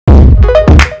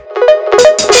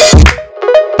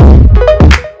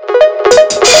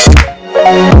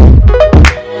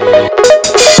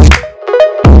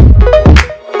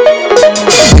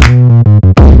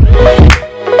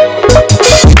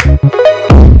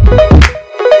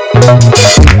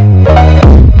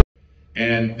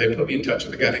put me in touch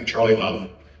with a guy named Charlie Love.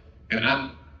 And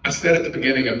I said at the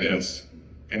beginning of this,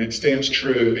 and it stands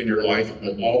true in your life, it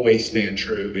will always stand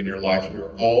true in your life.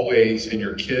 We're always, and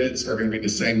your kids are going to be the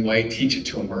same way. Teach it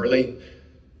to them early.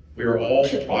 We are all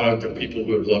the product of people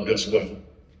who have loved us well,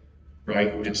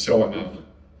 right? And so am I.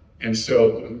 And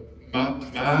so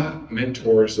my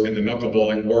mentors in the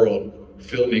knuckleballing world,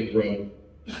 Phil Negro,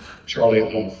 Charlie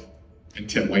Love, and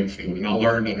Tim Wakefield. And I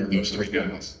learned under those three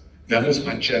guys. That was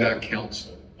my Jedi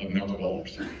council of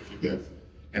knuckleballers.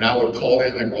 And I would call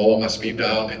them, they were all on my speed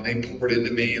dial, and they poured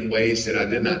into me in ways that I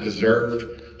did not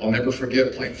deserve. I'll never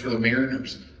forget playing for the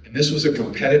Mariners. And this was a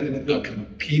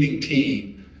competing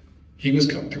team. He was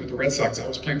coming through with the Red Sox. I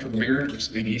was playing for the Mariners,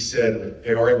 and he said,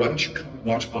 hey, Ari, why don't you come and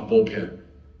watch my bullpen?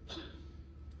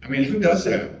 I mean, who does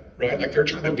that, right? Like, they're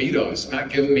trying to beat us, not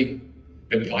giving me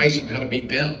advice on how to beat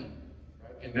them.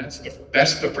 And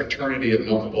that's the fraternity of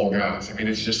knuckleball guys. I mean,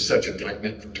 it's just such a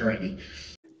tight-knit fraternity.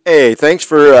 Hey, thanks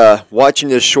for watching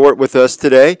this short with us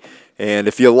today. And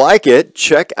if you like it,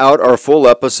 check out our full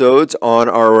episodes on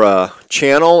our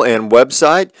channel and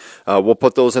website. We'll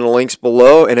put those in the links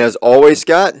below. And as always,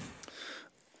 Scott,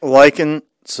 like and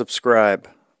subscribe.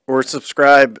 Or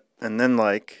subscribe and then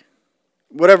like.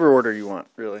 Whatever order you want,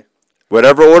 really.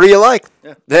 Whatever order you like.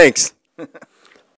 Yeah. Thanks.